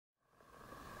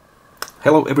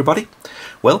Hello everybody.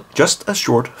 Well, just a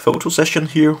short photo session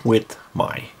here with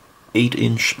my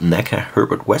 8-inch NECA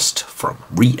Herbert West from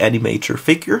Re-Animator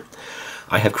figure.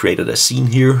 I have created a scene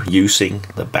here using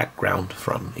the background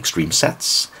from Extreme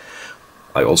Sets.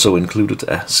 I also included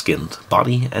a skinned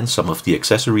body and some of the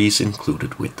accessories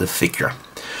included with the figure.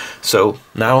 So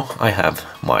now I have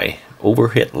my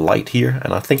overhead light here,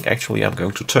 and I think actually I'm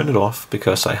going to turn it off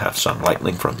because I have some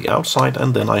lighting from the outside,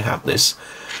 and then I have this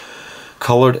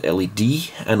colored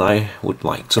LED, and I would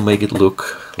like to make it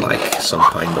look like some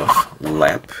kind of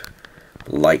lab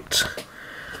light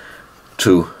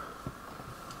to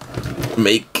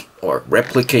make or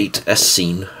replicate a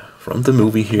scene from the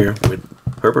movie here with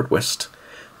Herbert West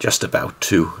just about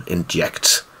to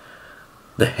inject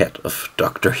the head of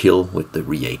Dr. Hill with the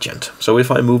reagent. So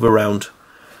if I move around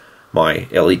my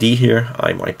LED here,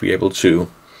 I might be able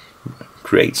to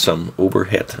create some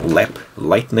overhead lab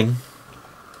lighting.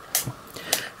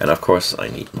 And of course I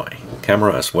need my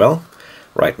camera as well.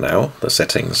 Right now the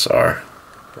settings are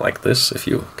like this, if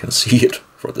you can see it,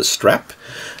 for the strap.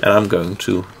 And I'm going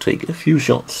to take a few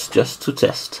shots just to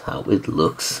test how it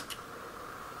looks.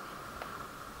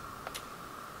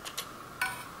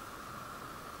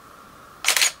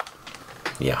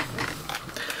 Yeah.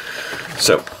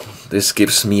 So this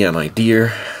gives me an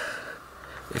idea,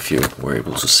 if you were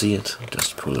able to see it,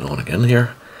 just pull it on again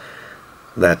here,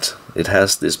 that it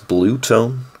has this blue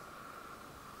tone,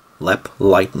 lab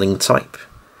lightning type,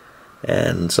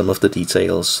 and some of the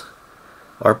details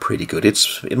are pretty good.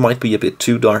 It might be a bit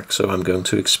too dark, so I'm going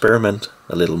to experiment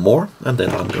a little more, and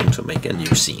then I'm going to make a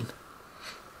new scene.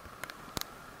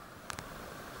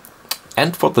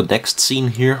 And for the next scene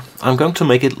here, I'm going to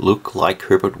make it look like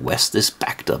Herbert West is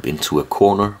backed up into a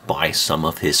corner by some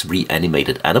of his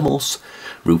reanimated animals,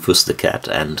 Rufus the cat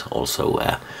and also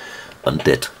a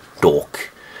undead dog.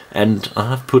 And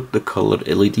I have put the colored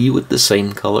LED with the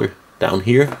same color down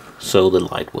here, so the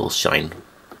light will shine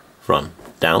from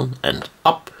down and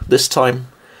up this time,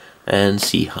 and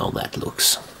see how that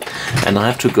looks. And I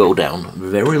have to go down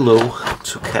very low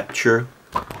to capture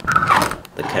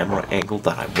the camera angle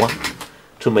that I want,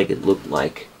 to make it look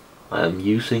like I'm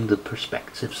using the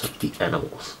perspectives of the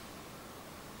animals.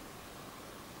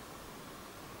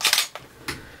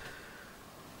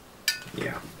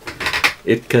 Yeah.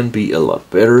 It can be a lot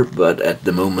better, but at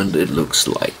the moment it looks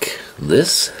like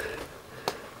this,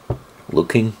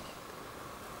 looking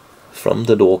from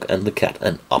the dog and the cat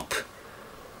and up.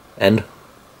 And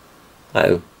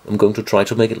I'm going to try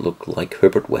to make it look like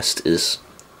Herbert West is,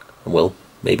 well,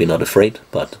 maybe not afraid,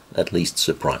 but at least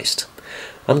surprised.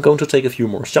 I'm going to take a few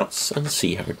more shots and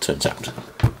see how it turns out.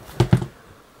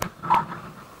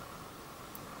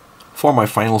 For my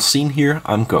final scene here,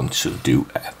 I'm going to do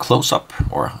a close-up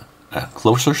or a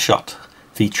closer shot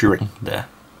featuring the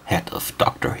head of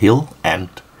Dr. Hill and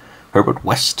Herbert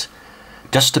West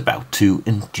just about to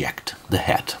inject the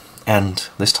head. And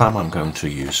this time I'm going to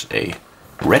use a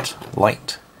red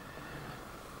light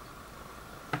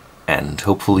and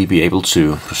hopefully be able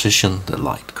to position the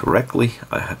light correctly.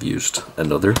 I have used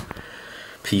another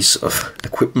piece of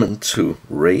equipment to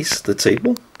raise the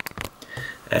table,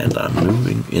 and I'm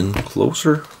moving in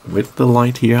closer with the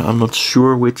light here. I'm not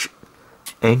sure which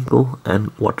angle and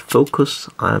what focus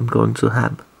I'm going to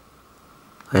have.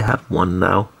 I have one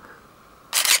now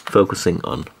focusing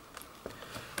on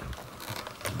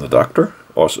the doctor,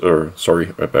 or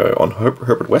sorry, on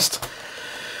Herbert West.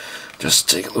 Just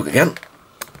take a look again.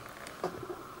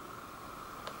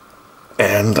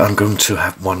 And I'm going to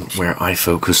have one where I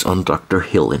focus on Dr.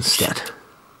 Hill instead,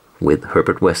 with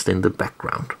Herbert West in the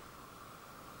background.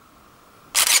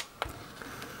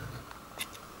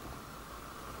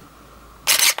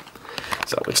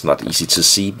 So it's not easy to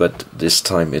see, but this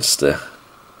time it's the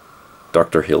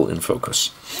Dr. Hill in focus.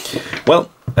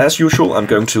 Well, as usual, I'm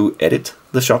going to edit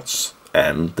the shots,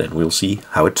 and then we'll see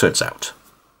how it turns out.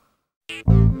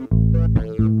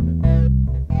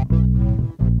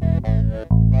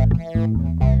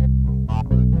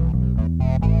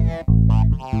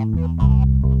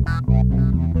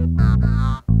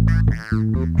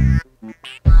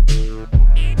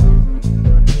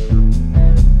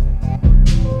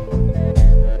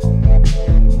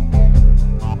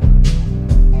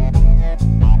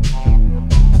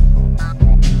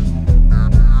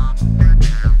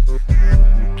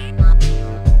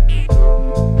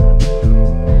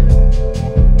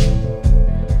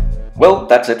 Well,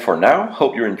 that's it for now.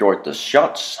 Hope you enjoyed the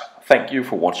shots. Thank you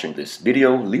for watching this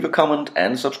video. Leave a comment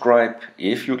and subscribe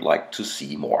if you'd like to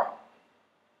see more.